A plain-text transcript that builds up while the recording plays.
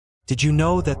Did you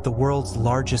know that the world's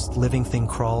largest living thing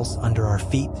crawls under our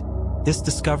feet? This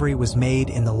discovery was made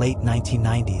in the late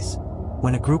 1990s,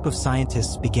 when a group of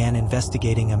scientists began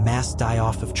investigating a mass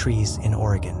die-off of trees in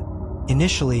Oregon.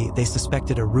 Initially, they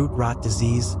suspected a root rot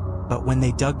disease, but when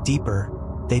they dug deeper,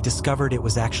 they discovered it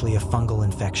was actually a fungal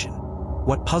infection.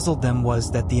 What puzzled them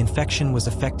was that the infection was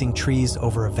affecting trees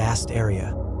over a vast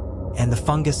area, and the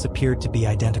fungus appeared to be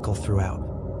identical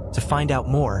throughout. To find out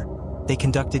more, they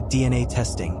conducted DNA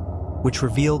testing, which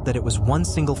revealed that it was one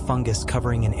single fungus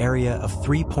covering an area of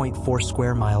 3.4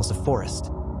 square miles of forest,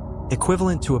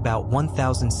 equivalent to about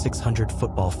 1,600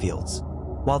 football fields.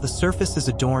 While the surface is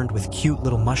adorned with cute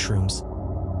little mushrooms,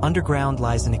 underground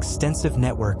lies an extensive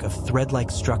network of thread-like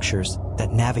structures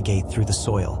that navigate through the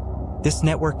soil. This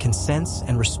network can sense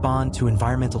and respond to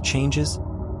environmental changes,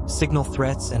 signal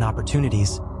threats and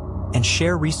opportunities, and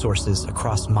share resources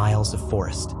across miles of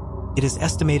forest. It is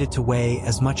estimated to weigh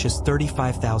as much as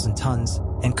 35,000 tons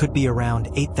and could be around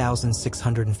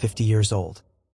 8,650 years old.